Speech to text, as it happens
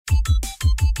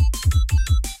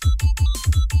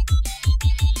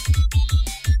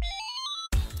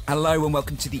Hello and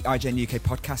welcome to the IGN UK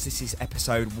podcast. This is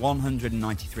episode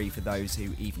 193 for those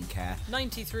who even care.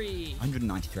 93.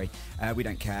 193. We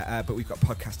don't care, but we've got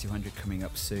podcast 200 coming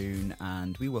up soon,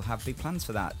 and we will have big plans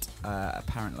for that,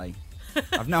 apparently.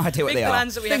 I've no idea what Big they are.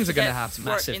 plans that we Things have are to gonna get have for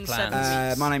massive in plans. 7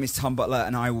 weeks. My name is Tom Butler,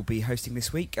 and I will be hosting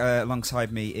this week.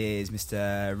 Alongside me is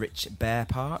Mr. Rich Bear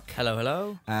Park, Hello,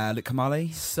 hello. Luke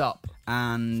Kamali, Sup?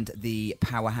 and the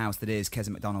powerhouse that is Keza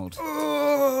McDonald.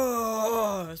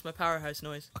 Oh, that's my powerhouse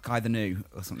noise. Like either new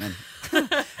or something.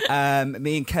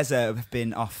 Me and Keza have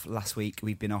been off last week.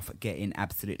 We've been off getting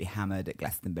absolutely hammered at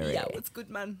Glastonbury. Yeah, it's good,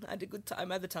 man. I had a good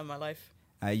time. I had the time of my life.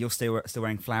 You're still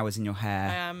wearing flowers in your hair.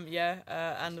 I am,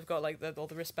 yeah. And I've got like all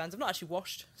the wristbands. I've not actually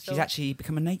washed. So. She's actually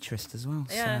become a naturist as well.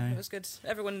 Yeah, so. it was good.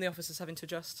 Everyone in the office is having to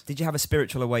adjust. Did you have a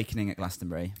spiritual awakening at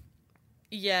Glastonbury?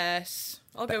 Yes.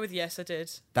 I'll go with yes, I did.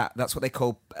 That's what they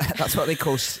call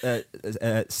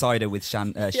cider with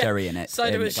sherry in it.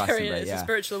 Cider in with sherry in it. Glastonbury, It's yeah. a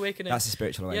spiritual awakening. That's a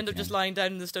spiritual You awakening. end up just lying down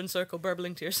in the stone circle,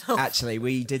 burbling to yourself. Actually,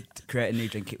 we did create a new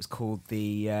drink. It was called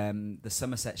the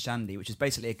Somerset Shandy, which is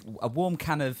basically a warm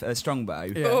can of Strongbow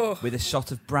Oh. with a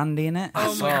shot of brandy in it.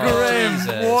 Oh my Oh, god.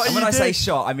 Jesus. And when I say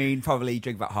shot, I mean probably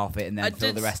drink about half it and then I fill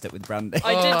did- the rest up with brandy.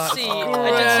 I did Oh, see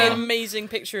great. an amazing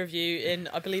picture of you in,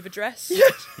 I believe, a dress.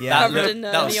 Yeah, Covered look, in,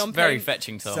 that was neon very paint.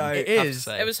 fetching, Tom. So- I It have to is.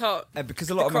 say. It was hot. because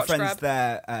a lot of my crotch friends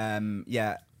grab.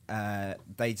 there,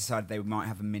 they decided they might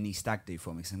have a mini stag do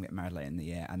for me because I'm getting married later in the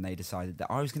year, and they decided that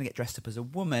I was going to get dressed up as a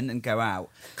woman and go out.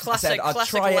 Classic- I said I'd classic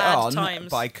try it lad on, times.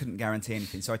 but I couldn't guarantee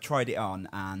anything, so I tried it on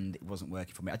and it wasn't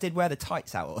working for me. I did wear the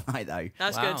tights out all night though.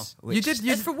 That's Wow. good. which- You did.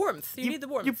 You, It's for warmth. You need the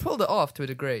warmth. You pulled it off to a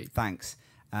degree, Thanks.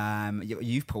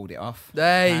 You've pulled it off.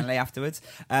 Hey. Apparently afterwards,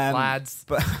 lads.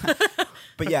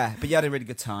 but you had a really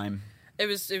good time. It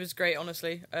was great,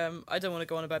 honestly. I don't want to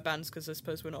go on about bands because I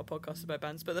suppose we're not a podcast about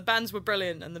bands, but the bands were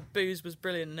brilliant and the booze was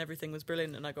brilliant and everything was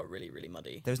brilliant, and I got really, really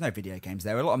muddy. There was no video games.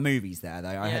 There were a lot of movies there, though.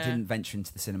 I Yeah. didn't venture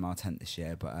into the cinema tent this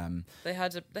year, but They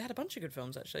had a bunch of good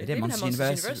films actually. they did even had Monsters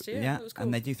Monsters University, University. Yeah, it was cool.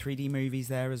 and they do 3D movies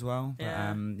there as well. But,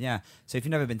 Yeah. So if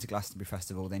you've never been to Glastonbury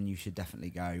Festival, then you should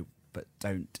definitely go, but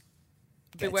don't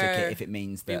get Beware- a ticket if it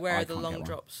means that Beware I the can't long get one.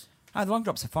 drops. Oh, the long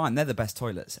drops are fine. They're the best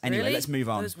toilets. Anyway, Really? let's move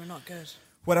on. Those were not good.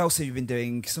 What else have you been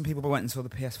doing? Some people went and saw the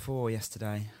PS4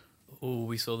 yesterday. Oh,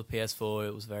 we saw the PS4.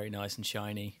 It was very nice and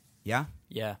shiny. Yeah?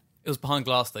 Yeah. It was behind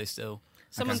glass, though, still.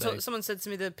 Someone Okay. someone said to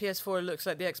me the PS4 looks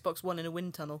like the Xbox One in a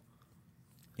wind tunnel,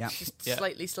 Yeah. just Yeah.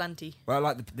 slightly slanty. Well, I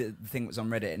like the thing that was on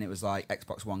Reddit, and it was like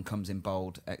Xbox One comes in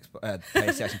bold,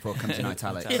 PlayStation 4 comes in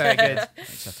italic, Very good.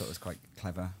 which I thought was quite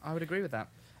clever. I would agree with that.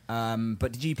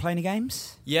 But did you play any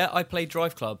games? Yeah, I played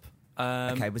Drive Club.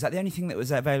 Okay, was that the only thing that was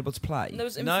available to play? And there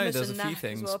was No, Infamous there was and a few Knack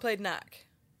things. as well. I played Knack,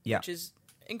 Yeah. which is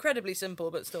incredibly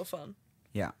simple but still fun.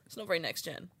 Yeah, It's not very next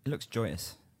gen. it looks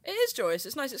joyous. It is joyous.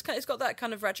 It's nice. It's got that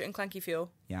kind of Ratchet and Clanky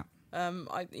feel. Yeah. I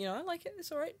like it.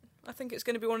 It's all right. I think it's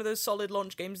going to be one of those solid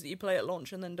launch games that you play at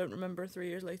launch and then don't remember 3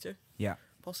 years later, Yeah.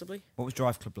 possibly. What was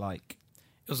Drive Club like?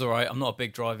 It was all right. I'm not a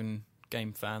big driving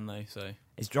game fan, though, so...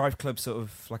 Is Drive Club sort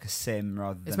of like a sim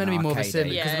rather than It's meant to be more of a sim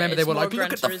arcadey? Yeah, because remember they it's were more like, look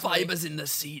Gran at the Turismo. fibers in the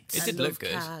seats. It I did love look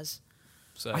good. cars.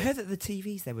 so I heard that the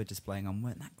TVs they were displaying on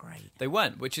weren't that great. They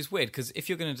weren't, which is weird, because if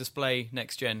you're going to display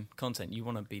next-gen content, you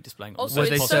want to be displaying... Also, Were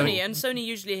it's they Sony, Sony? and Sony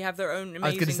usually have their own amazing I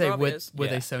was going to say, Bravias. were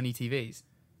Yeah. they Sony TVs?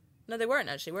 No, they weren't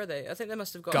actually, were they? I think they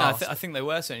must have got... No, God. I think they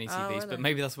were Sony Oh, TVs, were but they?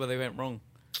 maybe that's where they went wrong.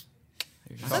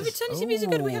 Sony TVs are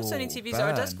good. We have Sony Ooh, TVs at our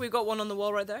burn. desk. We've got one on the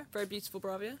wall right there. Very beautiful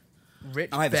Bravia. Rich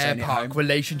I have a Bear Sony at Park home.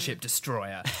 relationship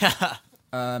destroyer.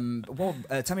 Tell me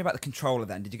about the controller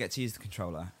then. Did you get to use the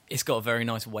controller? It's got a very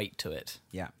nice weight to it.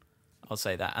 Yeah. I'll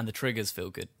say that, and the triggers feel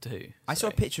good too. I saw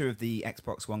a so- picture of the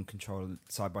Xbox One controller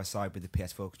side by side with the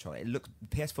PS4 controller. The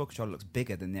PS4 controller looks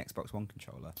bigger than the Xbox One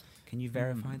controller. Can you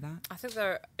verify that? I think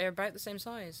they're about the same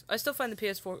size. I still find the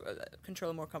PS4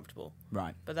 controller more comfortable,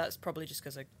 Right. but that's probably just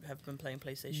because I have been playing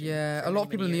PlayStation. Yeah, for a lot many, of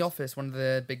people many in the years. office, one of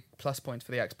the big plus points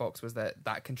for the Xbox was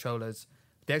that controller's,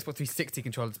 the Xbox 360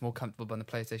 controller is more comfortable than the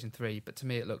PlayStation 3, but to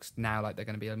me it looks now like they're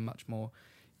going to be a much more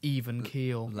even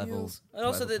keel. Levels. And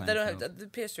also, level they don't playing have the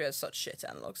PS3 has such shit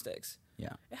analog sticks.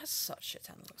 Yeah. It has such shit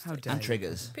analog How sticks. dare And you.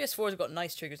 triggers. PS4's got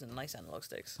nice triggers and nice analog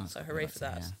sticks, That's so what hooray I'd for say,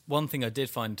 that. yeah. One thing I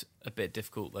did find a bit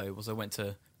difficult, though, was I went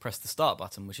to press the start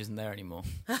button, which isn't there anymore.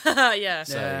 Yeah,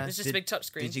 Yeah. it's just a big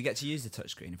touchscreen. Did you get to use the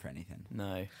touchscreen for anything?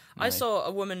 No. I saw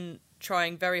a woman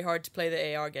trying very hard to play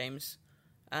the AR games,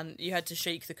 and you had to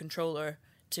shake the controller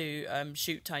to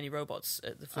shoot tiny robots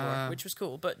at the floor, which was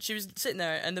cool. But she was sitting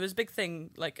there, and there was a big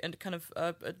thing, like, and kind of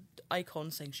an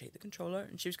icon saying "shake the controller,"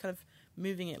 and she was kind of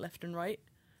moving it left and right.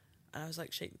 And I was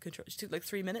like, shake the controller. It took like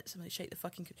 3 minutes. I'm like, shake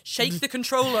the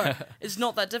controller. It's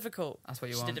not that difficult. That's what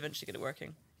you she want. did eventually get it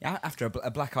working. Yeah, after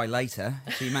a black eye later,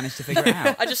 she managed to figure it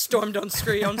out. I just stormed on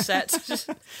screen on set, just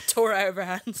tore it out of her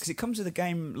hands. Because it comes with a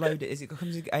game loaded. It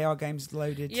comes with AR games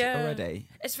loaded already?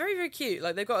 It's very, very cute.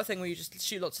 Like, they've got a thing where you just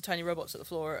shoot lots of tiny robots at the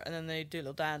floor, and then they do a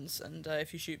little dance. And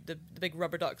if you shoot the big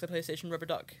rubber duck, the PlayStation rubber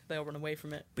duck, they all run away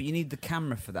from it. But you need the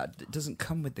camera for that. It doesn't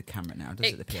come with the camera now,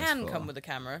 does it? The PS4? Can come with a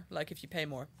camera, like if you pay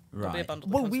more. There'll be a Right. bundle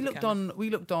that Well, comes we with a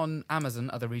looked camera. on Amazon.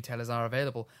 Other retailers are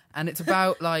available, and it's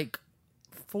about like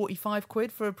 45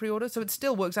 quid for a pre-order. So it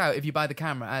still works out if you buy the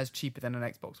camera as cheaper than an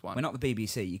Xbox One. We're not the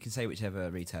BBC. You can say whichever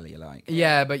retailer you like.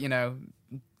 Yeah, but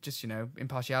just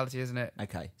impartiality, isn't it?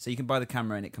 Okay, so you can buy the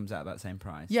camera and it comes out about the same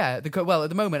price. Yeah, at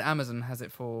the moment Amazon has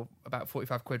it for about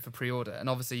 45 quid for pre-order, and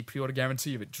obviously pre-order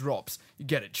guarantee if it drops, you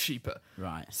get it cheaper.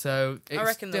 Right. So it I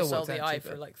reckon still they'll sell works the out Eye cheaper.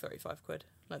 for like 35 quid,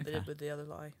 like they did with the other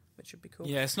Eye, which would be cool.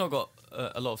 Yeah, it's not got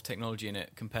a lot of technology in it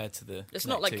compared to the. It's Kinect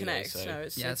not like 2, though, Kinect, so- no.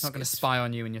 It's not going to spy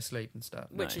on you in your sleep and stuff.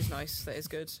 Which No. is nice. That is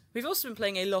good. We've also been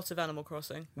playing a lot of Animal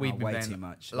Crossing. We've been way playing too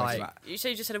much. like- You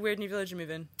say you just had a weird new villager move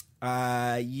in.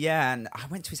 Yeah, and I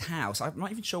went to his house. I'm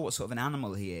not even sure what sort of an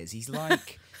animal he is. He's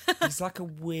like he's like a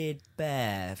weird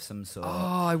bear of some sort. Oh,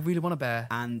 I really want a bear.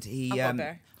 And he, I've got a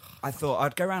bear. I thought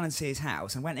I'd go around and see his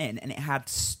house, and went in, and it had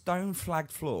stone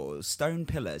flagged floors, stone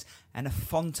pillars, and a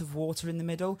font of water in the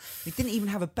middle. He didn't even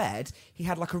have a bed. He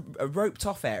had like a roped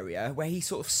off area where he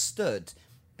sort of stood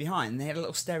behind. And they had a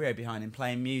little stereo behind him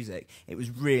playing music. It was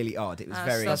really odd. It was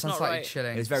very. That That's sounds not like right.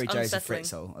 chilling. It was very It's Joseph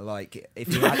unsettling. Fritzl. Like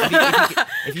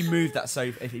if you moved that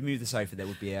sofa, if you moved the sofa, there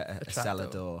would be a cellar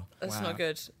trapdoor. door. That's Wow. not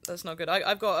good. That's not good.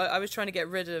 I was trying to get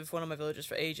rid of one of my villagers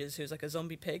for ages who was like a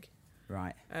zombie pig.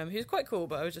 Right. He was quite cool,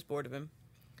 but I was just bored of him.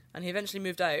 And he eventually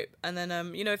moved out. And then,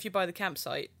 if you buy the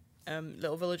campsite,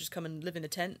 little villagers come and live in a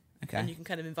tent. Okay. And you can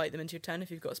kind of invite them into your town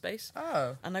if you've got space.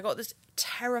 Oh. And I got this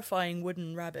terrifying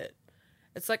wooden rabbit.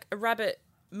 It's like a rabbit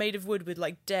made of wood with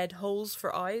like dead holes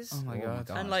for eyes. Oh my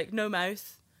god. And like no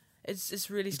mouth. It's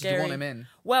really Did scary. you want him in?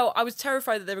 Well, I was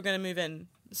terrified that they were going to move in.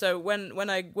 So when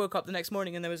I woke up the next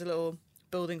morning and there was a little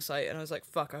building site, and I was like,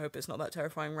 fuck, I hope it's not that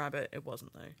terrifying rabbit. It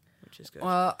wasn't, though, which is good.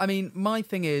 Well, I mean, my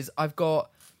thing is, I've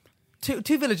got two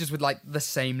villagers with like the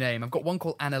same name. I've got one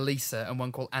called Annalisa and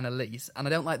one called Annalise, and I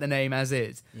don't like the name as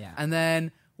is. Yeah. And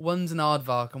then one's an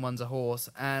aardvark and one's a horse.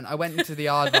 And I went into the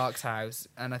aardvark's house,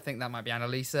 and I think that might be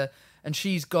Annalisa, and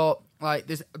she's got like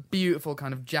this beautiful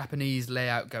kind of Japanese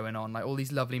layout going on, like all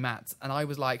these lovely mats. And I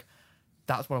was like,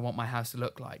 that's what I want my house to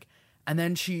look like. And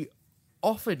then she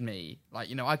offered me, like,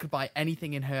 I could buy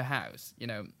anything in her house,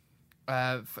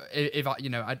 if I,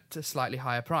 at a slightly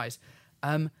higher price.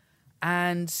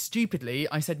 And stupidly,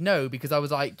 I said no, because I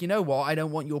was like, you know what? I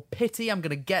don't want your pity. I'm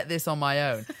going to get this on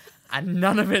my own. And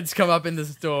none of it's come up in the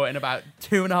store in about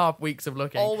 2.5 weeks of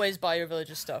looking. Always buy your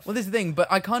villager's stuff. Well, this is the thing, but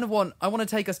I want to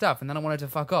take her stuff, and then I want her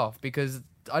to fuck off, because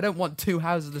I don't want two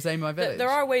houses the same in my village. There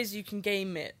are ways you can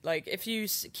game it. Like, if you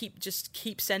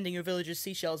keep sending your villagers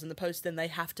seashells in the post, then they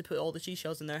have to put all the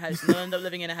seashells in their house, and they'll end up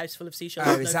living in a house full of seashells.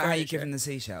 Oh, with is no that how you furniture. give them the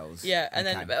seashells? Yeah, and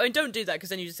Okay. then don't do that, because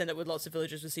then you just end up with lots of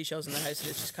villagers with seashells in their house, and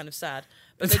it's just kind of sad.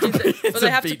 But they but they a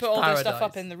have to beach put all their stuff paradise.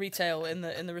 up in the retail in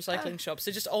the recycling shops.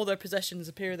 So just all their possessions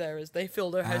appear there as they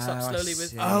fill their house up Oh, I slowly with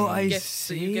see. Oh, I gifts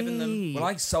that you've given them. Well,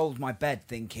 I sold my bed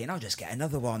thinking I'll just get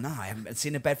another one. I haven't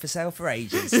seen a bed for sale for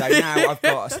ages, so now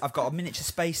I've got a miniature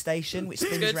space station which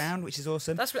spins Good. around, which is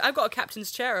awesome. I've got a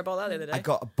captain's chair. I bought that the other day. I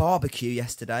got a barbecue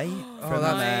yesterday from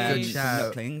that's a good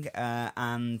shout. Nookling,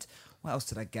 and what else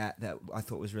did I get that I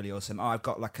thought was really awesome? Oh, I've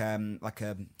got like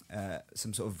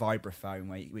some sort of vibraphone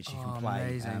which you can play.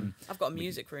 amazing. I've got a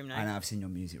music room now. I know, I've seen your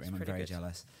music room. I'm pretty very good.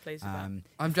 jealous. Plays with that.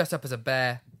 I'm dressed up as a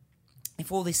bear.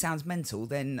 If all this sounds mental,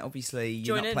 then obviously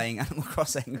you're Join not in. playing Animal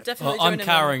Crossing. Definitely Well, I'm join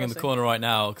cowering in in with the Animal corner right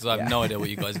now because I have Yeah. no idea what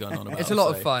you guys are going on about. It's a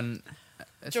lot so- of fun. Crossing.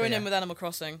 Join in with Animal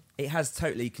Crossing. It has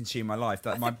totally consumed my life.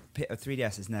 But my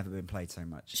 3DS has never been played so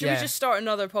much. Should we just start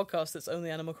another podcast that's only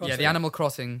Animal Crossing? Yeah, the Animal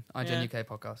Crossing IGN Yeah. UK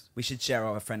podcast. We should share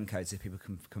our friend codes if people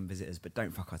can come visit us, but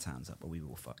don't fuck our towns up, or we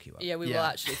will fuck you up. Yeah, we will Yeah.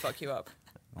 actually fuck you up.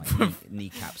 Like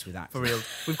kneecaps with that. For real.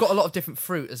 We've got a lot of different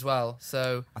fruit as well,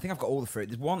 so... I think I've got all the fruit.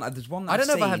 There's one that I don't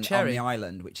know if I I've have seen cherry. on the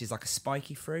island, which is like a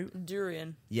spiky fruit.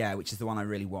 Durian. Yeah, which is the one I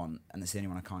really want, and it's the only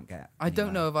one I can't get. I don't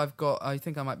anywhere. know if I've got... I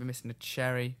think I might be missing a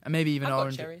cherry. And maybe even I've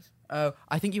orange. got cherries. Oh,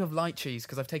 I think you have light cheese,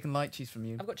 because I've taken light cheese from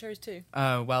you. I've got cherries too.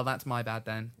 Oh, well, that's my bad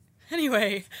then.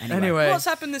 Anyway, Anyway. what's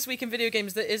happened this week in video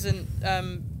games that isn't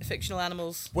fictional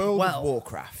animals? World Well, of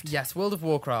Warcraft. Yes, World of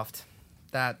Warcraft.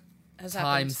 That Has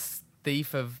times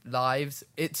thief of lives.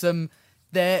 It's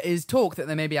there is talk that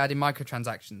they may be adding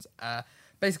microtransactions.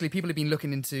 Basically, people have been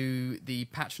looking into the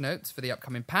patch notes for the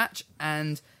upcoming patch,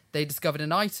 and they discovered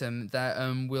an item that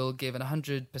will give an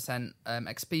 100%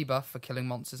 XP buff for killing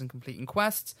monsters and completing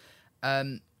quests.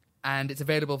 And it's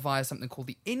available via something called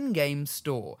the in-game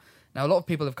store. Now, a lot of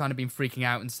people have kind of been freaking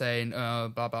out and saying, blah,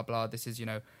 blah, blah, this is,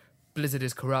 Blizzard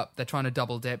is corrupt, they're trying to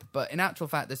double dip. But in actual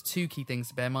fact, there's two key things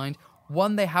to bear in mind.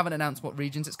 One, they haven't announced what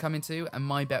regions it's coming to, and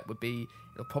my bet would be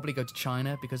it'll probably go to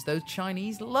China, because those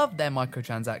Chinese love their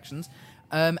microtransactions.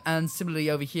 And similarly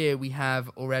over here, we have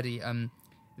already...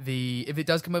 if it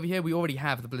does come over here, we already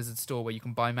have the Blizzard store where you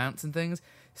can buy mounts and things.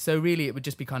 So really, it would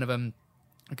just be kind of a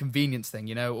convenience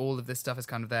thing, all of this stuff is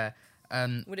kind of there.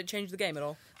 Would it change the game at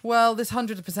all? Well, this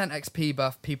 100% XP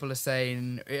buff, people are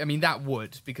saying, I mean, that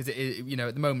would, because at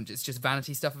the moment it's just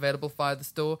vanity stuff available via the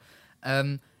store.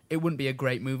 It wouldn't be a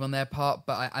great move on their part,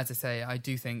 but as I say, I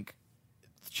do think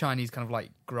the Chinese kind of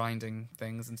like grinding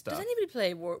things and stuff. Does anybody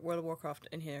play World of Warcraft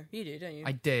in here? You do, don't you?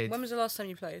 I did. When was the last time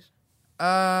you played?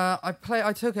 I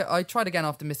tried again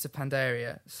after Mists of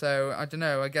Pandaria, so I don't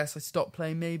know, I guess I stopped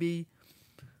playing maybe...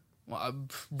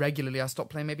 regularly I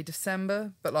stopped playing maybe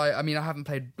December, but I haven't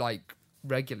played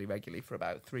regularly for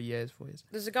about 4 years.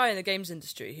 There's a guy in the games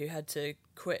industry who had to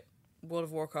quit World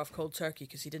of Warcraft cold turkey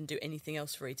because he didn't do anything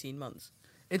else for 18 months.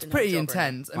 It's pretty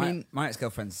intense. My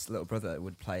ex-girlfriend's little brother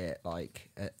would play it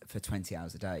for 20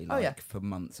 hours a day, for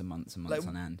months and months and months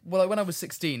on end. Well, when I was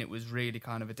 16, it was really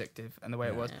kind of addictive, and the way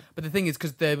it was. But the thing is,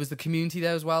 because there was the community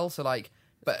there as well, so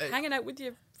hanging out with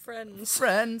your friends,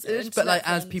 but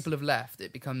as people have left,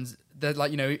 it becomes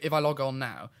if I log on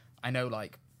now, I know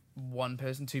one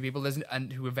person, two people,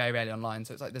 and who were very rarely online,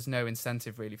 so it's there's no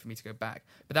incentive really for me to go back.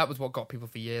 But that was what got people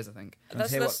for years, I think. Can you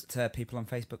hear what people on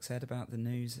Facebook said about the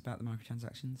news about the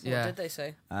microtransactions? What did they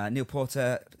say? Neil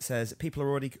Porter says people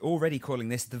are already calling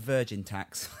this the Virgin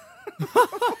tax.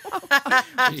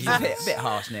 Which is a bit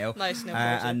harsh, Neil. Nice, Neil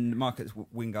Porter. And Marcus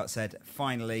Wingart said,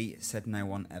 "Finally, said no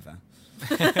one ever."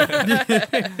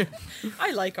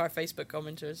 I like our Facebook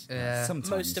commenters. Yeah. Sometimes.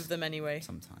 Most of them, anyway.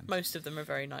 Sometimes. Most of them are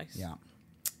very nice. Yeah.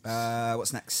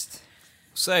 What's next?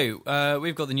 So,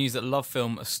 we've got the news that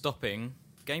LoveFilm are stopping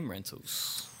game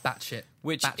rentals. Batshit.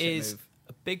 Which Batshit is move.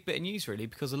 a big bit of news, really,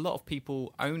 because a lot of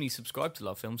people only subscribe to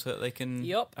LoveFilm so that they can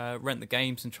rent the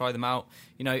games and try them out.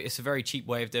 It's a very cheap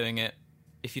way of doing it.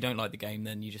 If you don't like the game,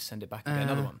 then you just send it back and get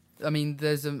another one. I mean,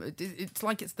 there's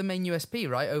it's the main USP,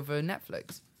 right, over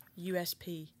Netflix.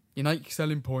 USP. Unique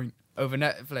selling point over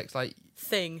Netflix,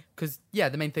 thing. Because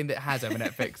the main thing that it has over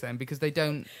Netflix, then, because they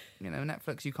don't,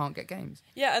 Netflix, you can't get games.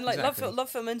 Yeah, and Exactly.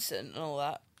 LoveFilm Instant and all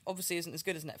that obviously isn't as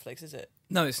good as Netflix, is it?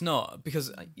 No, it's not, because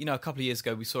a couple of years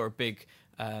ago we saw a big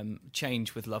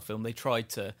change with LoveFilm. They tried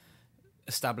to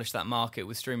establish that market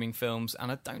with streaming films,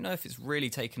 and I don't know if it's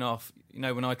really taken off.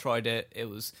 When I tried it, it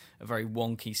was a very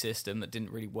wonky system that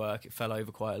didn't really work. It fell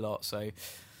over quite a lot, so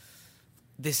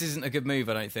this isn't a good move,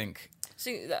 I don't think.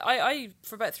 See, I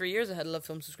for about 3 years I had a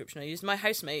LoveFilm subscription. I used my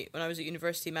housemate when I was at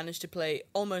university managed to play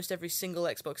almost every single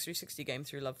Xbox 360 game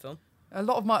through LoveFilm. A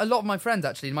lot of my friends,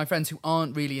 actually, my friends who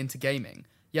aren't really into gaming.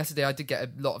 Yesterday, I did get a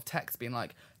lot of texts being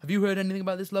like, "Have you heard anything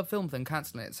about this LoveFilm thing?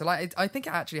 Cancelling it." So, I think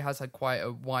it actually has had quite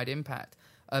a wide impact.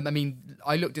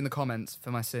 I looked in the comments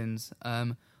for my sins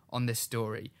on this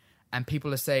story, and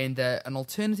people are saying that an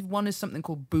alternative one is something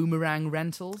called Boomerang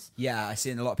Rentals. Yeah, I've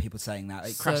seen a lot of people saying that.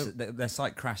 Their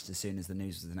site crashed as soon as the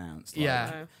news was announced.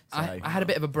 I had a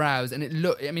bit of a browse, and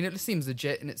it seems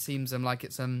legit, and it seems like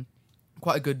it's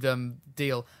quite a good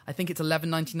deal. I think it's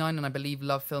 $11.99, and I believe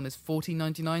LoveFilm is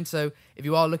 $14.99. So if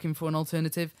you are looking for an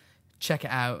alternative, check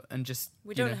it out and just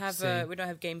we don't have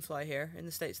GameFly here in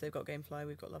the States. They've got GameFly.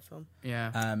 We've got LoveFilm. Yeah.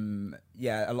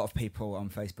 A lot of people on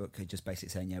Facebook are just basically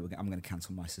saying, I'm going to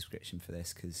cancel my subscription for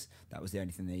this because that was the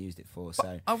only thing they used it for.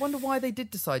 So I wonder why they did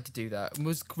decide to do that.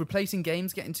 Was replacing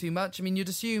games getting too much? I mean, you'd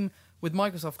assume with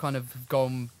Microsoft kind of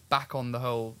gone back on the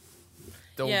whole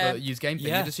the use game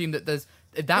thing, you'd assume that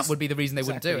that would be the reason they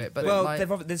wouldn't do it. But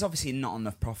there's obviously not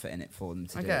enough profit in it for them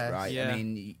to do it, right? Yeah. I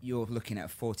mean, you're looking at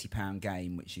a £40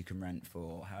 game which you can rent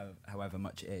for however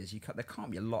much it is. There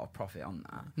can't be a lot of profit on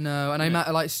that. No, and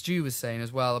I like Stu was saying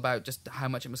as well about just how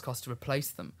much it must cost to replace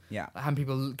them. Yeah, how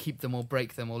people keep them or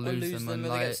break them or lose them, or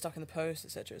they get stuck in the post,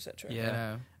 etc., etc.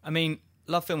 Yeah, I mean,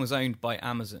 LoveFilm was owned by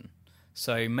Amazon,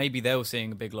 so maybe they were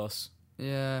seeing a big loss.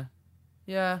 Yeah.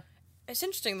 It's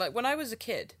interesting. Like when I was a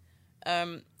kid,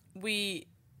 we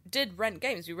did rent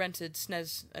games. We rented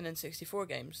SNES and N64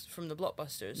 games from the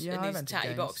Blockbusters in these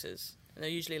tatty boxes, and they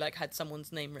usually had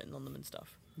someone's name written on them and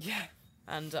stuff. Yeah.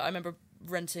 And I remember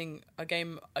renting a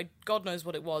game. God knows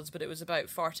what it was, but it was about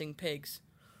farting pigs.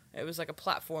 It was like a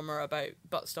platformer about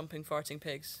butt stomping farting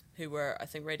pigs who were, I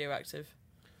think, radioactive.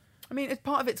 I mean,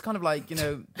 part of it's kind of like,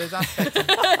 there's aspects of...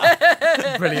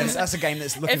 Brilliant. That's a game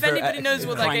that's looking If for anybody knows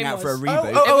what that crying game out for a was. reboot.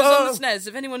 It was on the SNES.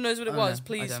 If anyone knows what it Oh, was, no, I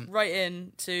please don't. write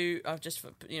in to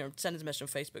send us a message on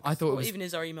Facebook. I thought it What was- even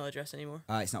is our email address anymore?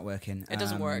 It's not working. It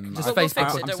doesn't work. Just We'll Facebook. fix it,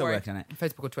 I'm don't still worry. working on it.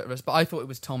 Facebook or Twitter us, but I thought it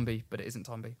was Tomby, but it isn't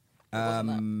Tomby.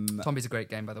 Tomby's a great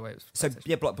game, by the way. It was So fantastic.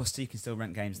 yeah, Blockbuster, you can still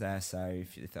rent games there. So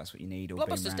if that's what you need, or being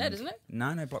Blockbuster's dead, around. isn't it? No,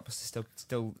 Blockbuster's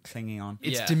still clinging on.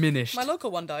 It's Yeah. diminished. My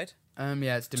local one died.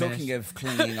 Yeah, it's diminished. Talking of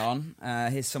clinging on,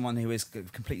 here's someone who is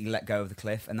completely let go of the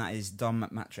cliff, and that is Don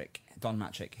Matrick,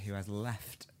 who has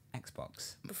left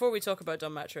Xbox. Before we talk about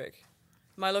Don Matrick,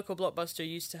 my local Blockbuster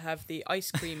used to have the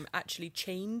ice cream actually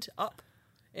chained up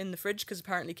in the fridge because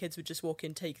apparently kids would just walk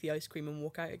in, take the ice cream, and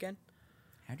walk out again.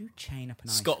 How do you chain up an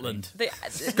ice Scotland. They,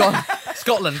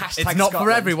 Scotland. Hashtag It's not for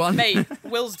Scotland. everyone. mate,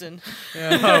 Wilsden.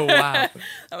 Oh, wow.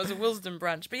 That was a Wilsden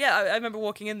branch. But yeah, I remember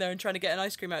walking in there and trying to get an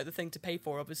ice cream out of the thing to pay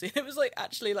for, obviously. It was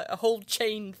actually a whole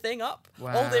chain thing up. All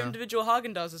the Wow. individual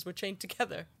Haagen-Dazs were chained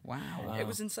together. Wow. It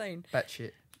was insane. Bet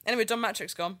shit. Anyway, Don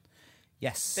Matrick's gone.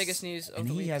 Yes. Biggest news of and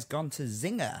the he week. has gone to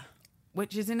Zynga.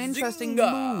 Which is an interesting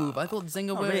Zynga. move. I thought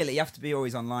Zynga Oh, were... really? You have to be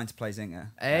always online to play Zynga.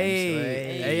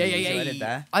 Hey. See what I did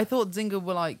there? I thought Zynga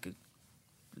were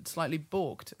slightly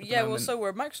balked. At the Yeah, well, moment. so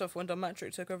were Microsoft when Don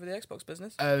Matrick took over the Xbox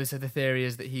business. Oh, so the theory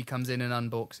is that he comes in and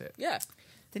unbalks it. Yeah,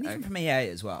 Didn't he come from EA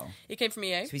as well? he came from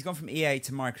EA. So he's gone from EA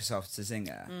to Microsoft to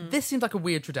Zynga. This seems like a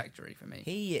weird trajectory for me.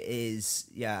 He is,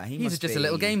 yeah. He He's must just be, a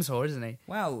little games whore, isn't he?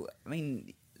 Well, I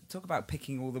mean, talk about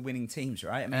picking all the winning teams,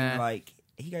 right? I mean,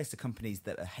 he goes to companies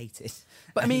that are hated.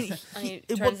 But I mean, And he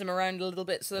it- turns them around a little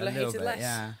bit so A they're little hated bit, less.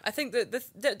 yeah. I think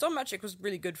that Don Matrick was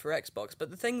really good for Xbox,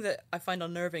 but the thing that I find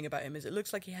unnerving about him is it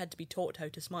looks like he had to be taught how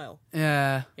to smile.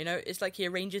 yeah. You know, it's like he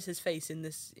arranges his face in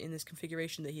this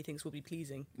configuration that he thinks will be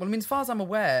pleasing. Well, I mean, as far as I'm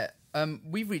aware,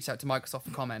 we've reached out to Microsoft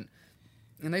for comment,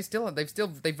 and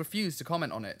they've refused to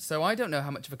comment on it. So I don't know how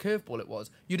much of a curveball it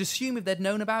was. You'd assume if they'd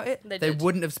known about it, They they did.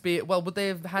 wouldn't have Well, would they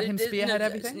have had him spearhead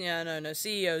everything? Yeah, no.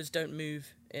 CEOs don't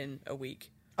move in a week.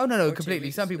 Oh no, Or 2 completely.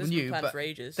 weeks. Some people This has been knew, planned but for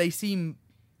ages. they seem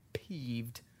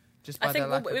peeved just by I think their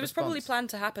lack of it was probably response. planned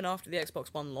to happen after the Xbox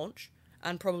One launch,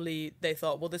 and probably they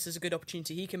thought, well, this is a good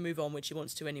opportunity. He can move on, which he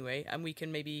wants to anyway, and we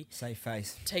can maybe Save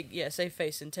face. save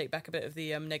face and take back a bit of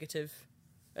the negative,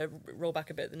 roll back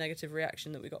a bit of the negative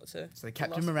reaction that we got to. So they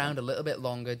kept him around a little bit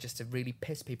longer just to really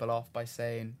piss people off by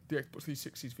saying the Xbox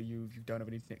 360's for you if you don't have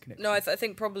any connection. No, I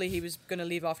think probably he was going to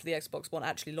leave after the Xbox One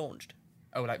actually launched.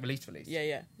 Oh, like release.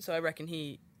 Yeah. So I reckon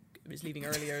he was leaving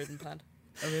earlier than planned.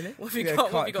 Oh really? What have you Yeah,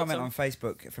 got? What have you got, comment Tom? on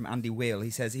Facebook from Andy Wheel. He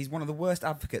says he's one of the worst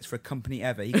advocates for a company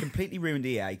ever. He completely ruined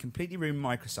EA, completely ruined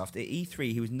Microsoft. At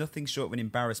E3, he was nothing short of an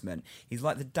embarrassment. He's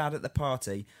like the dad at the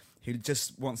party who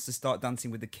just wants to start dancing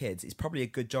with the kids. It's probably a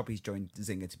good job he's joined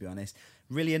Zynga, to be honest.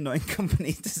 Really annoying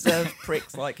companies deserve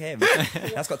pricks like him.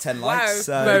 That's got 10 Wow. likes.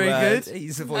 So, Very good.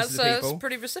 He's the voice That's, of the people. that's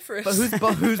pretty vociferous.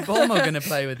 But who's Bulmer going to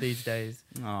play with these days?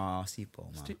 Oh, Steve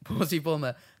Ballmer. Poor Steve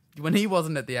Bulmer. When he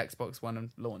wasn't at the Xbox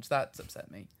One launch, that's upset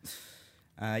me.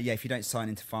 Yeah, if you don't sign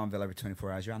into Farmville over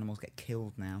 24 hours, your animals get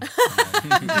killed now. They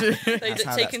That's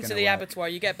how take that's him to gonna the work. abattoir.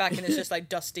 You get back and it's just like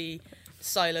dusty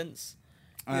silence.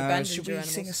 You abandoned should your we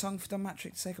animals. sing a song for Don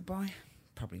Matrick to say goodbye?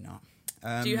 Probably not.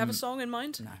 Do you have a song in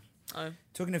mind? No. Oh.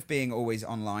 Talking of being always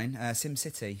online,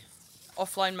 SimCity.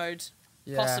 Offline mode,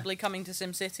 Yeah. possibly coming to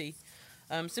SimCity.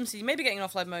 SimCity may be getting an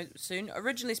offline mode soon.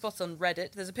 Originally spotted on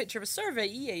Reddit, there's a picture of a survey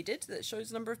EA did that shows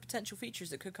a number of potential features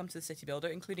that could come to the city builder,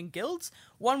 including guilds,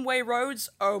 one-way roads.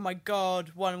 Oh my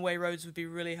god, one-way roads would be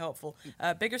really helpful.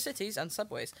 Bigger cities and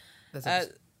subways.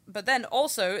 But then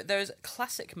also there's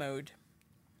classic mode,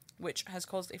 which has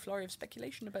caused a flurry of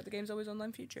speculation about the game's always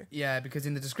online future. Yeah, because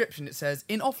in the description it says,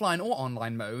 in offline or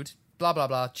online mode, blah, blah,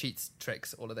 blah, cheats,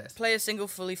 tricks, all of this. Play a single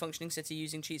fully functioning city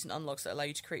using cheats and unlocks that allow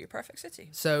you to create your perfect city.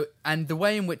 So, and the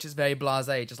way in which it's very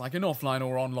blasé, just like in offline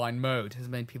or online mode, has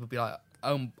made people be like,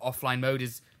 oh, offline mode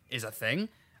is a thing.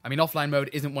 I mean, offline mode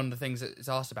isn't one of the things that it's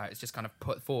asked about. It's just kind of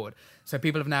put forward. So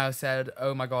people have now said,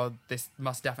 oh my god, this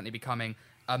must definitely be coming.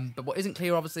 But what isn't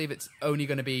clear, obviously, if it's only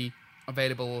going to be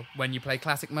available when you play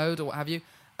classic mode or what have you.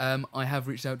 I have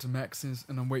reached out to Maxis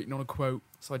and I'm waiting on a quote,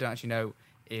 so I don't actually know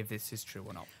if this is true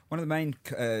or not. One of the main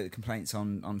complaints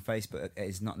on Facebook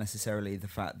is not necessarily the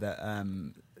fact that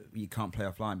you can't play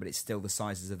offline, but it's still the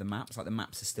sizes of the maps. Like the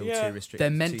maps are still too restricted, They're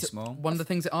meant too to, small. one of the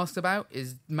things it asks about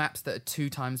is maps that are 2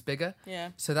 times bigger. Yeah.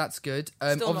 So that's good.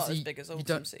 Still not obviously, as big as you old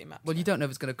don't, SimCity maps. well, you don't know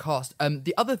if it's going to cost.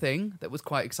 The other thing that was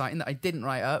quite exciting that I didn't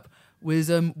write up was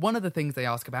one of the things they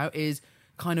ask about is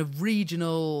kind of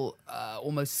regional,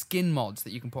 almost skin mods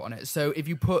that you can put on it. So if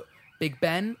you put Big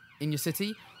Ben in your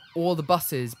city, all the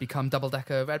buses become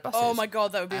double-decker red buses. Oh my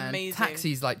god, that would be and amazing.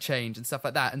 taxis like change and stuff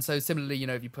like that. And so similarly,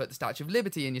 if you put the Statue of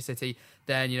Liberty in your city,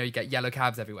 then you get yellow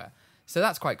cabs everywhere. So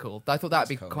that's quite cool. I thought that'd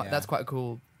be cool, quite. yeah. That's quite a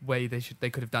cool way they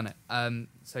could have done it.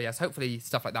 So yes, hopefully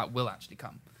stuff like that will actually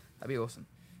come. That'd be awesome.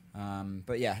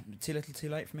 But yeah, too little, too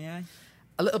late for me, eh?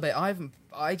 A little bit. I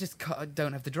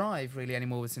don't have the drive really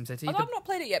anymore with SimCity. I've not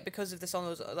played it yet because of this on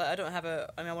those. I don't have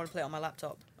a. I want to play it on my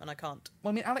laptop and I can't.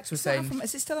 Well, I mean, Alex was Is, that out saying from,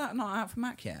 is it still not out for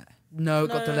Mac yet? no, it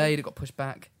got No. delayed. It got pushed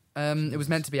back. It was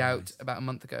meant to be out about a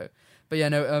month ago. But yeah,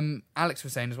 no. Alex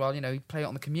was saying as well. He'd play it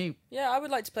on the commute. Yeah, I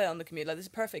would like to play it on the commute. Like, this is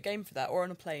a perfect game for that, or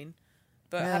on a plane.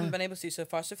 But I Yeah. haven't been able to so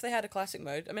far. So if they had a classic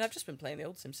mode, I mean, I've just been playing the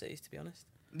old SimCities, to be honest.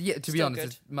 Yeah, to be Still honest, good.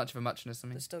 it's much of a muchness. I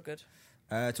mean, They're still good.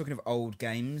 Talking of old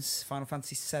games, Final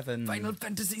Fantasy VII. Final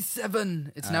Fantasy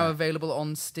VII. It's now available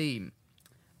on Steam.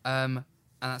 And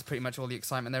that's pretty much all the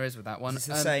excitement there is with that one. It's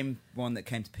the same one that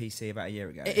came to PC about a year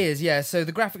ago. It is, yeah. So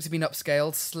the graphics have been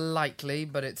upscaled slightly,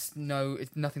 but it's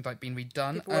nothing like being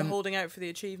redone. People are holding out for the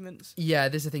achievements. Yeah,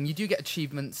 there's the thing. You do get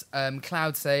achievements,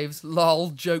 cloud saves,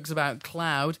 lol, jokes about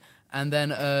Cloud, and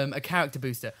then a character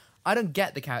booster. I don't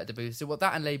get the character booster. What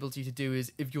that enables you to do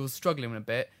is, if you're struggling a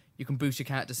bit, you can boost your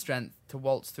character's strength to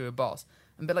waltz through a boss.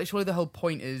 But surely the whole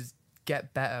point is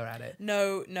get better at it.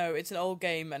 No, it's an old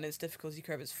game and its difficulty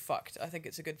curve is fucked. I think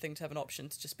it's a good thing to have an option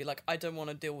to just be like, I don't want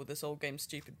to deal with this old game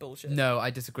stupid bullshit. No, I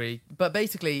disagree. But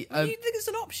basically, You think it's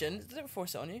an option? Don't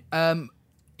force it on you.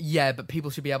 yeah, but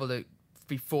people should be able to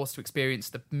be forced to experience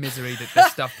the misery that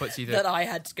this stuff puts you through. That I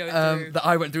had to go through. That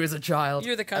I went through as a child.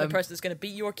 You're the kind of person that's going to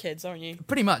beat your kids, aren't you?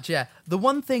 Pretty much, yeah. The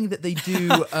one thing that they do...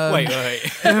 Wait.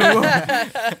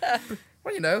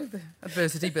 Well, the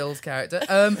adversity builds character.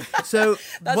 So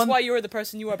That's why you're the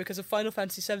person you are, because of Final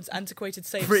Fantasy VII's antiquated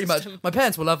save pretty system. much. My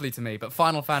parents were lovely to me, but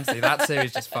Final Fantasy, that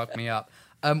series just fucked me up.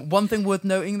 One thing worth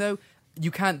noting, though,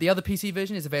 the other PC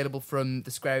version is available from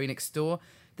the Square Enix store.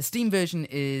 The Steam version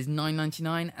is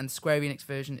 $9.99 and the Square Enix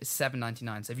version is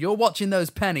 $7.99. So if you're watching those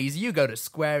pennies, you go to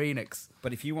Square Enix.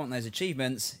 But if you want those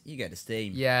achievements, you go to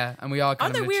Steam. Yeah, and we are kind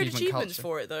Aren't there of an weird achievement achievements culture.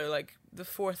 for it, though? Like the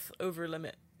 4th over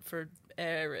limit for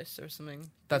Aeris or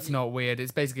something. That's not weird.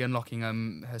 It's basically unlocking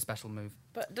her special move.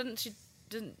 But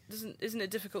isn't it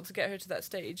difficult to get her to that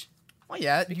stage? Well,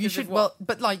 yeah, you Because should. of what?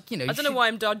 Well, but I don't know why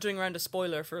I'm dodging around a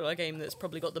spoiler for a game that's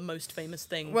probably got the most famous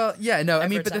thing. Well, yeah, no, I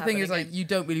mean, ever but to the thing happen is, like, again. you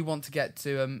don't really want to get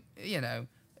to,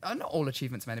 not all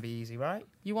achievements meant to be easy, right?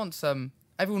 You want some.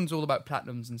 Everyone's all about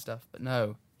platinums and stuff, but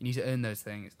no, you need to earn those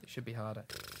things. They should be harder.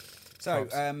 So,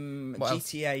 What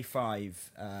else? GTA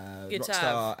 5, Good to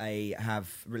Rockstar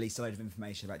have released a load of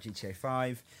information about GTA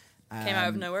 5. Came out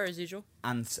of nowhere as usual.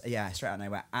 And straight out of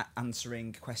nowhere,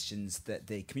 answering questions that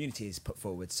the community has put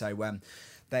forward. So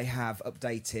they have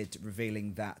updated,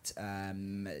 revealing that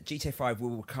GTA 5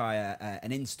 will require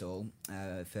an install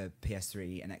for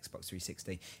PS3 and Xbox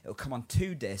 360. It'll come on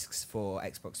 2 discs for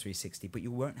Xbox 360, but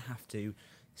you won't have to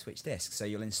switch discs. So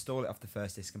you'll install it off the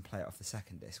first disc and play it off the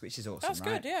second disc, which is awesome, That's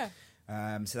right? good, yeah.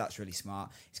 So that's really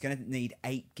smart. It's going to need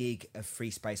 8 gig of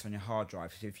free space on your hard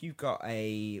drive. So if you've got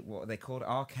what are they called,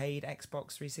 arcade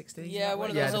Xbox 360? Yeah, one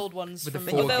of those old ones. with the From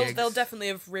 4 they'll gigs. definitely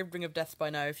have Ring of Death by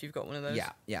now if you've got one of those.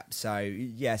 Yeah. So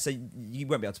you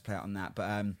won't be able to play it on that.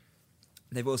 But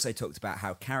they've also talked about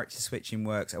how character switching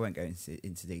works. I won't go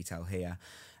into detail here.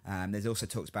 There's also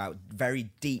talked about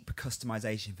very deep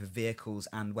customization for vehicles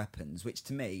and weapons, which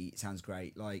to me sounds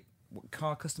great. Like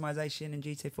car customization in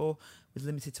GTA 4 was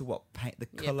limited to what the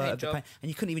color paint of the job. paint, and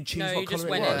you couldn't even choose No, what you just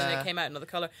color went it in was. and it came out another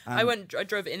colour. I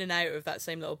drove in and out of that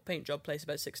same little paint job place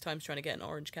about 6 times trying to get an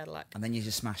orange Cadillac. And then you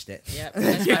just smashed it. Yeah, I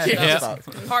smashed it Yeah.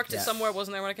 up. Parked it somewhere,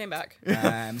 wasn't there when I came back. So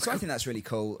I think that's really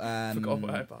cool. Forgot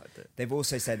why I bought it. They've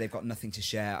also said they've got nothing to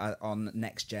share on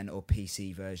next gen or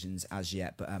PC versions as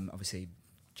yet, but obviously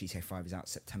GTA 5 is out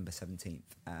September 17th.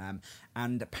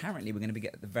 And apparently we're going to be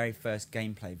getting the very first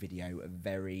gameplay video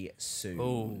very soon.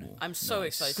 Oh, I'm so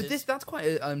excited. But that's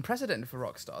quite unprecedented for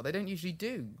Rockstar. They don't usually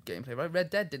do gameplay, right? Red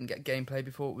Dead didn't get gameplay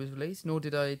before it was released, nor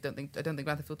did I don't think Grand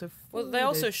Theft Auto 4 Well, they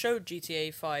also did. showed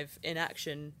GTA 5 in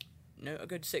action, a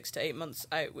good 6 to 8 months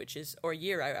out, or a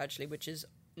year out actually, which is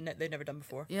they've never done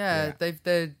before. Yeah,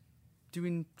 they're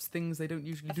doing things they don't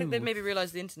usually I do. think they've maybe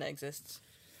realised the internet exists.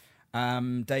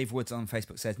 Dave Woods on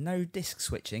Facebook says, no disc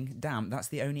switching. Damn, that's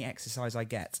the only exercise I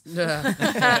get.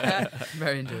 Yeah.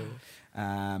 Very enjoyable.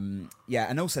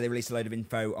 And also they released a load of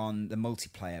info on the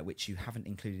multiplayer, which you haven't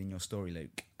included in your story,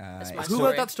 Luke. That's my it's Who story.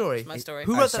 wrote that story? It's my story.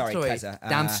 Who Oh, wrote sorry, that story? Tezza.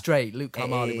 Damn straight. Luke It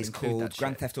Carmody would is include called that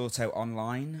Grand shit. Theft Auto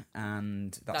Online,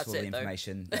 and that's all the it, though.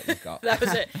 information that we've got. That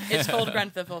was it. It's called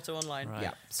Grand Theft Auto Online. Right.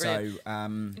 Yeah.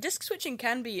 Brilliant. So Disc switching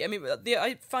can be. I mean,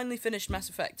 I finally finished Mass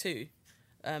Effect 2,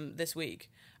 this week.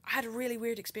 I had a really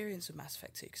weird experience with Mass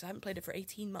Effect 2 because I haven't played it for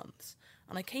 18 months.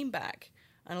 And I came back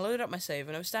and I loaded up my save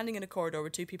and I was standing in a corridor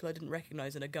with two people I didn't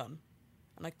recognise and a gun.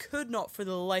 And I could not for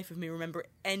the life of me remember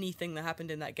anything that happened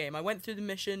in that game. I went through the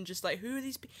mission just like, who are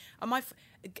these people? Are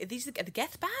these the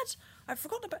Geth bad? I've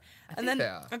forgotten about... And then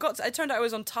it turned out I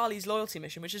was on Tali's loyalty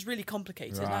mission, which is really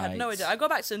complicated. Right. And I had no idea. I got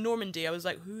back to Normandy, I was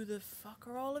like, who the fuck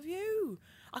are all of you?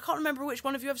 I can't remember which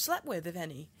one of you I've slept with, if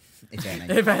any. If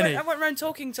any. If any. I went around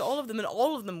talking to all of them, and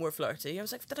all of them were flirty. I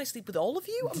was like, did I sleep with all of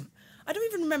you? I don't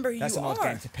even remember who That's you an are. odd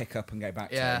game to pick up and go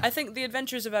back Yeah. to. I think the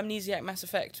Adventures of Amnesiac Mass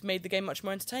Effect made the game much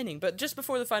more entertaining. But just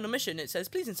before the final mission, it says,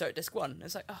 please insert disc 1.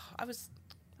 It's like,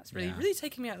 that's really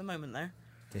taking me out of the moment there.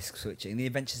 Disc switching. The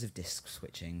adventures of disc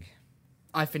switching.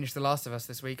 I finished The Last of Us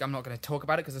this week. I'm not going to talk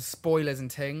about it because of spoilers and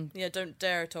ting. Yeah, don't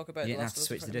dare talk about You The didn't have Last to of Us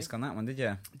switch in the front of disc on that one, did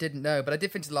you? Didn't know, but I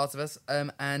did finish The Last of Us,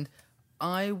 and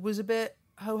I was a bit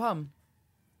ho-hum.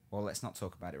 Well, let's not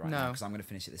talk about it right No. now because I'm going to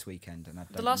finish it this weekend. And I me.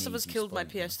 don't The Last of need Us you killed my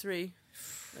spoiling it. PS3.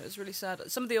 It was really sad.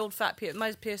 Some of the old fat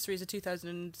my PS3 is a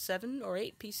 2007 or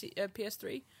 8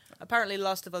 PS3. Apparently,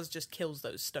 Last of Us just kills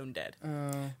those stone dead.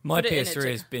 My Put it in it PS3 too.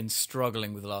 has been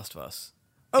struggling with The Last of Us.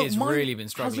 Oh, It's mine- really been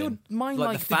has struggling. your- mine, like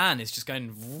like, the the- fan is just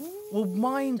going. Well,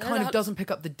 mine No, kind no, of doesn't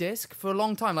pick up the disc for a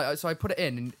long time. Like, so I put it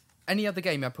in, and any other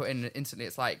game I put in instantly,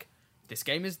 it's like, this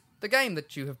game is the game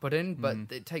that you have put in, but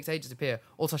it takes ages to appear.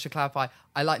 Also, I should clarify,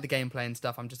 I like the gameplay and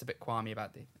stuff. I'm just a bit qualmy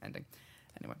about the ending.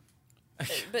 Anyway.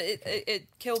 But it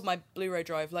killed my Blu-ray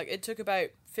drive. Like, it took about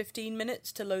 15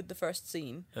 minutes to load the first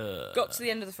scene. Got to the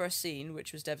end of the first scene,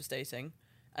 which was devastating.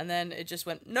 And then it just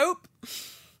went, nope,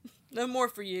 no more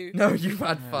for you. No, you've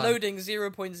had fun. Loading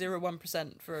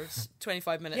 0.01% for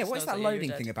 25 minutes. Yeah, and what's I that was like, loading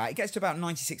you're thing dead. about? It gets to about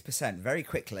 96% very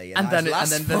quickly. And then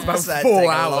there's about 4 4 A long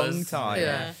hours. time.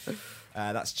 Yeah.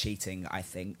 That's cheating, I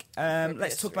think. For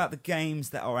Let's talk PS3. about the games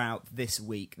that are out this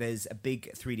week. There's a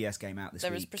big 3DS game out this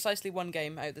There is week. precisely one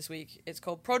game out this week. It's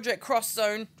called Project Cross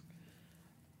Zone,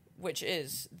 which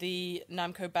is the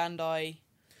Namco Bandai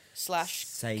 /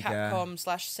 Sega. Capcom /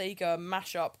 Sega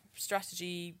mashup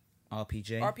strategy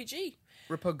RPG. RPG.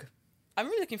 Repug. I'm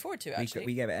really looking forward to it, actually.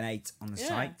 We gave it an 8 on the site.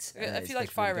 I It's feel like supposed to be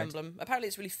Fire really good. Emblem. Apparently,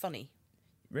 it's really funny.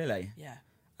 Really? Yeah.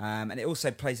 And it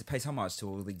also pays homage to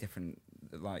all the different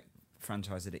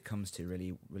franchise that it comes to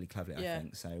really, really cleverly, Yeah. I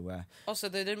think. So Also,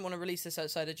 they didn't want to release this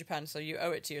outside of Japan, so you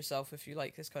owe it to yourself if you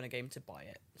like this kind of game to buy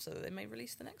it, so that they may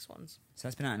release the next ones.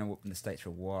 that's been out in the States for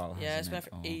a while, Yeah, it's hasn't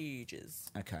been out for it?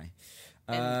 ages. Okay.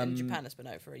 In Japan, it's been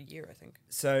out for a year, I think.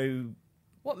 So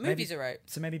What movies are out?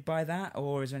 maybe buy that,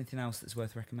 or is there anything else that's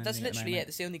worth recommending? That's at the literally it. moment?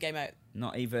 That's the only game out.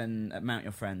 Not even Mount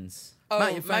Your Friends. Oh,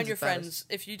 Mount Your Friends Mount Your is better. Friends.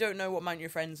 If you don't know what Mount Your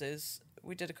Friends is,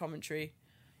 we did a commentary.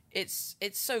 It's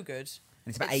so good. And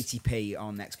it's about It's- 80p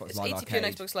on Xbox It's Live 80p on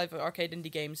Arcade. Xbox Live Arcade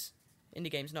indie games. Indie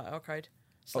games, not arcade.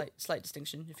 Slight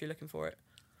distinction if you're looking for it.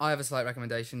 I have a slight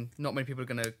recommendation. Not many people are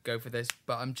going to go for this,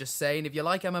 but I'm just saying, if you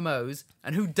like MMOs,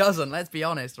 and who doesn't, let's be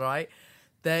honest, right?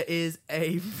 There is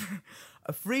a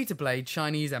free-to-play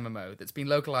Chinese MMO that's been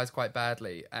localized quite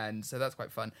badly, and so that's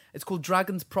quite fun. It's called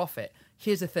Dragon's Prophet.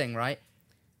 Here's the thing, right?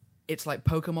 It's like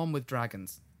Pokemon with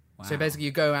dragons. So Wow. basically,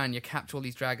 you go around, you capture all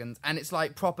these dragons, and it's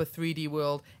like proper 3D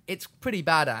world. It's pretty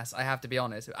badass, I have to be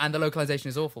honest. And the localization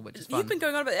is awful, which is fun. You've been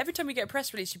going on about it. Every time we get a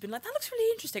press release, you've been like, that looks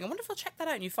really interesting. I wonder if I'll check that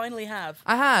out. And you finally have.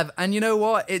 I have, and you know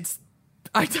what?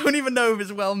 I don't even know if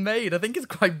it's well made. I think it's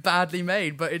quite badly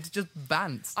made, but it's just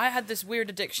bants. I had this weird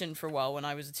addiction for a while when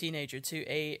I was a teenager to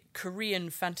a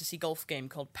Korean fantasy golf game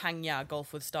called Pangya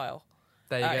Golf with Style.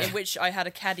 There you go. In which I had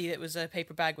a caddy that was a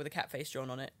paper bag with a cat face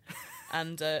drawn on it.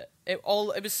 And it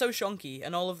was so shonky,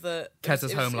 and all of the...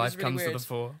 Kessa's it was home life really comes to weird. the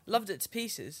fore. Loved it to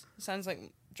pieces. Sounds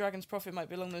like Dragon's Prophet might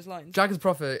be along those lines. Dragon's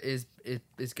Prophet is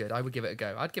good. I would give it a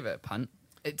go. I'd give it a punt.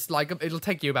 It's like it'll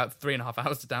take you about 3.5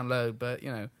 hours to download, but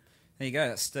you know. There you go.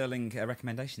 That's sterling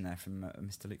recommendation there from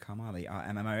Mr. Luke Carmali, our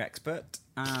MMO expert.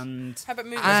 And How about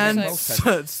movies? And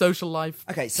So- social life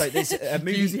okay, so there's a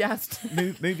movie, enthusiast.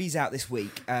 movies out this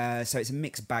week. So it's a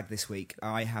mixed bag this week.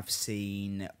 I have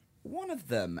seen one of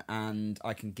them, and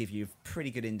I can give you a pretty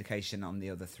good indication on the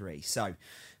other three. So,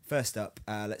 first up,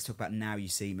 let's talk about Now You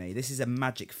See Me. This is a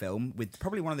magic film with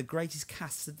probably one of the greatest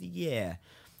casts of the year.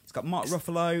 It's got Mark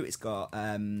Ruffalo, it's got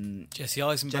Jesse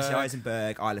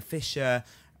Eisenberg, Isla Fisher,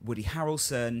 Woody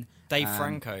Harrelson, Dave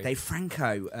Franco.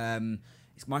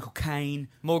 It's Michael Caine,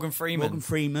 Morgan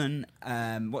Freeman.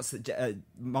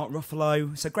 Mark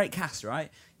Ruffalo. So great cast,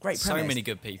 right? Great So premise. many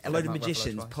good people. A load of Mark Ruffalo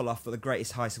magicians twice. pull off the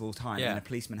greatest heist of all time, Yeah. and a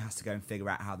policeman has to go and figure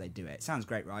out how they do it. Sounds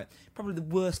great, right? Probably the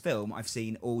worst film I've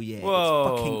seen all year.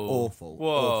 Whoa. It's fucking awful. Whoa.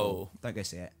 Awful. Don't go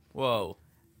see it. Whoa.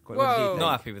 What did you Whoa. think?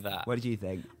 Not happy with that. What did you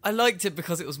think? I liked it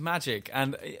because it was magic,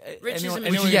 and Rich is a anyone, magician.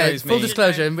 anyone who Yeah, knows full me,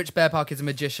 disclosure, Rich Bear Park is a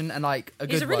magician and like a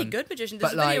good He's a really one. good magician.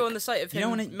 There's But, a video like, on the site of You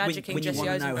know him when magicking when you Jesse want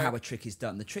to know Eisenberg. how a trick is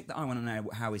done, the trick that I want to know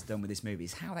how is done with this movie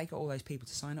is how they got all those people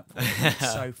to sign up for it.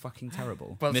 It's so fucking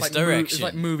terrible. Well, it's Misdirection. it's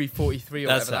like movie 43 or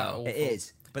That's whatever. how. That It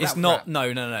is. But it's that- not. No.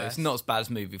 Yes. It's not as bad as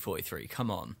movie 43.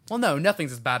 Come on. Well, no,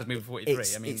 nothing's as bad as movie 43.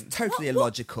 It's, I mean, it's totally What-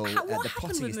 illogical. What the happened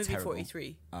plotting with is movie terrible.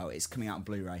 43? Oh, it's coming out on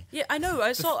Blu-ray. Yeah, I know.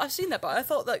 I've seen that, but I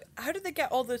thought, like, how did they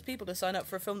get all those people to sign up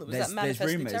for a film that was that There's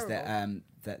manifestly rumours terrible?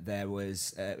 that there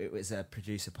was it was a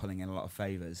producer pulling in a lot of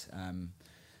favours.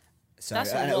 So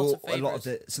That's a and lot of a lot of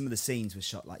favours. some of the scenes were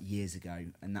shot like years ago,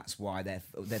 and that's why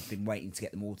they've been waiting to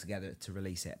get them all together to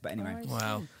release it. But anyway,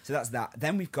 Wow. so that's that.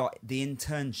 Then we've got The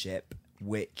Internship,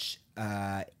 which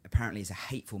apparently is a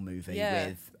hateful movie Yeah.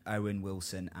 with Owen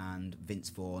Wilson and Vince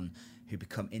Vaughn, who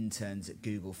become interns at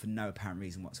Google for no apparent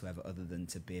reason whatsoever other than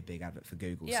to be a big advert for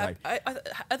Google. Yeah, So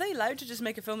are they allowed to just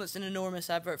make a film that's an enormous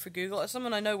advert for Google?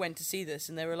 Someone I know went to see this,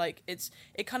 and they were like, it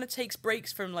kind of takes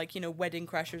breaks from, like, Wedding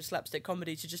Crashers slapstick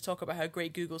comedy to just talk about how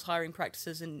great Google's hiring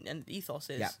practices and ethos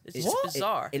is. yeah, It's just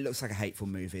bizarre. It looks like a hateful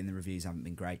movie, and the reviews haven't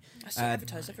been great. I see it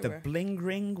advertised The everywhere. Bling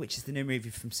Ring, which is the new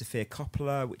movie from Sofia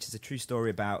Coppola, which is a true story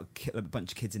about a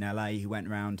bunch of kids in LA who went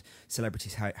around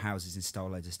celebrities' houses and stole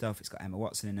loads of stuff. It's got Emma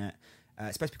Watson in it.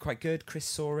 It's supposed to be quite good. Chris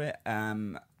saw it.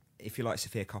 If you like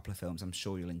Sofia Coppola films, I'm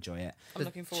sure you'll enjoy it. I'm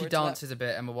looking forward she to that. dances a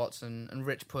bit, Emma Watson, and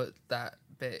Rich put that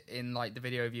bit in like the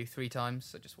video review 3 times,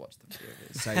 so just watch the video review.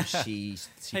 So she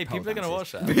Hey, pole people are going to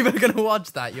dances. watch that. People are going to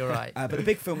watch that, you're right. But the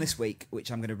big film this week,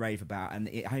 which I'm going to rave about, and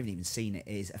I haven't even seen it,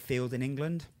 is A Field in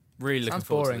England. Really looking Sounds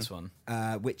forward boring. to this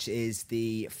one. Which is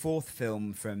the 4th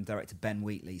film from director Ben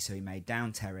Wheatley. So he made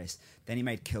Down Terrace, then he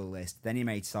made Kill List, then he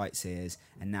made Sightseers,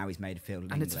 and now he's made A Field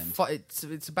in And England.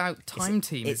 it's about time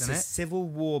team, It's isn't a it? Civil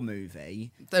War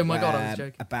movie. Oh my God, I was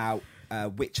joking. About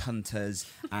witch hunters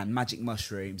and magic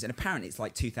mushrooms, and apparently it's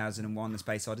like 2001: The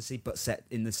Space Odyssey, but set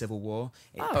in the Civil War.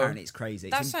 Apparently it's crazy.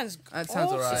 That It's in- sounds That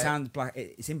sounds awesome. alright. It sounds black.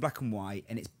 It's in black and white,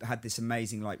 and it's had this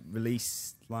amazing like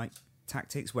release like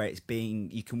tactics where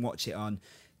you can watch it on.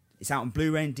 It's out on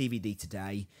Blu-ray and DVD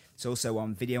today. It's also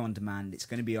on video on demand. It's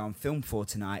going to be on Film 4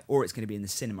 tonight, or it's going to be in the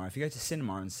cinema. If you go to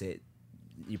cinema and see it,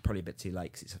 you're probably a bit too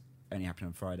late because it's only happening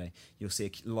on Friday. You'll see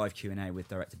a live Q&A with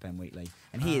director Ben Wheatley,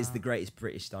 and he is the greatest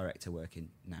British director working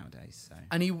nowadays. So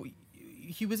And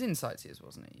he was in Sightseers,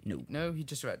 wasn't he? No. He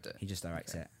just directed it. he just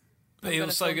directs it. But I'm it gonna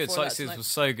was so film good. for that Sightseers tonight. was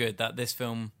so good that this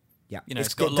film, Yeah,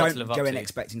 it's got lots to live up Go in to.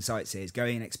 expecting Sightseers. Go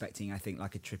in expecting, I think,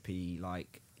 like a trippy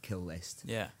like Kill List.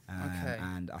 Yeah. Okay.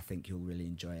 And I think you'll really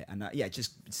enjoy it. And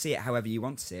just see it however you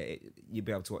want to see it. You'll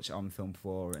be able to watch it on Film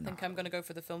 4. I And think I'm going to go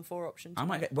for the Film 4 option. I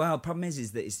might tonight. get. Well, problem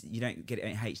is that you don't get it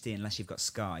in HD unless you've got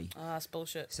Sky. That's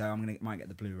bullshit. So might get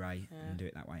the Blu-ray and do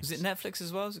it that way. Was it Netflix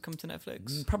as well? Has it come to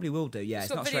Netflix? Probably will do. Yeah, It's it's,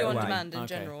 got not video straight on away. demand in Okay.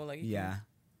 general. Like, Yeah,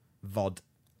 VOD.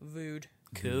 Vood.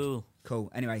 Cool. Cool.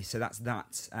 Anyway, so that's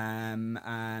that.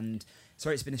 And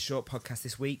sorry, it's been a short podcast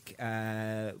this week.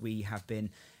 We have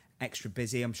been extra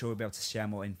busy. I'm sure we'll be able to share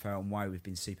more info on why we've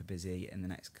been super busy in the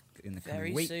coming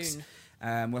Very weeks.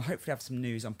 soon. We'll hopefully have some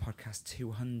news on podcast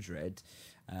 200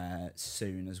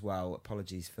 soon as well.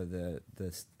 Apologies for the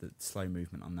slow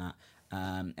movement on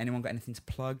that. Anyone got anything to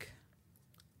plug?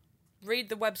 Read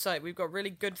the website. We've got really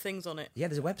good things on it. Yeah,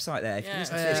 there's a website there. If Yeah. you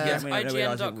listen to this, Yeah. you don't really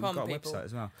realise that IGN.com, we've got a people. website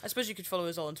as well. I suppose you could follow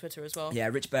us all on Twitter as well. Yeah,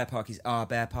 Rich Bear Park is our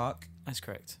Bear Park. That's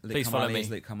correct. Luke Please follow Kamali me. is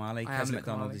Luke Kamali. I am Keza Luke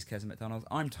McDonald Kamali. is Keza McDonald.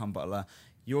 I'm Tom Butler.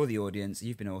 You're the audience.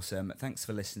 You've been awesome. Thanks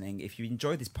for listening. If you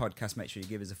enjoyed this podcast, make sure you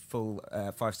give us a full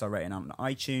 5-star rating on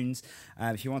iTunes.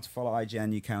 If you want to follow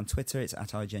IGN UK on Twitter, it's at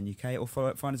IGN UK. Or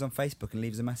find us on Facebook and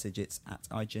leave us a message. It's at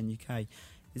IGN UK.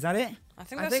 Is that it? I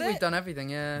think I that's think it. we've done everything,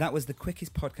 yeah. That was the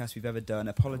quickest podcast we've ever done.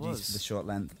 It Apologies was. for the short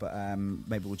length, but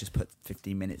maybe we'll just put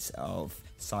 15 minutes of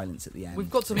silence at the end. We've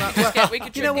got some... We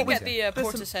could You know what, get we- the there's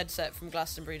Portis headset from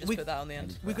Glastonbury. Just we- put that on the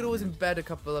end. we could always embed a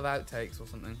couple of outtakes or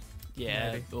something.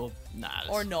 Yeah. Maybe. Or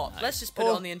Or not. no. Let's just put it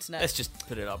on the internet. Let's just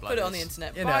put it up like Put it on this. the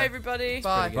internet. You Bye, know. everybody.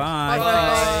 Bye. good. Bye.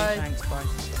 Bye. Thanks.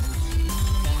 Bye.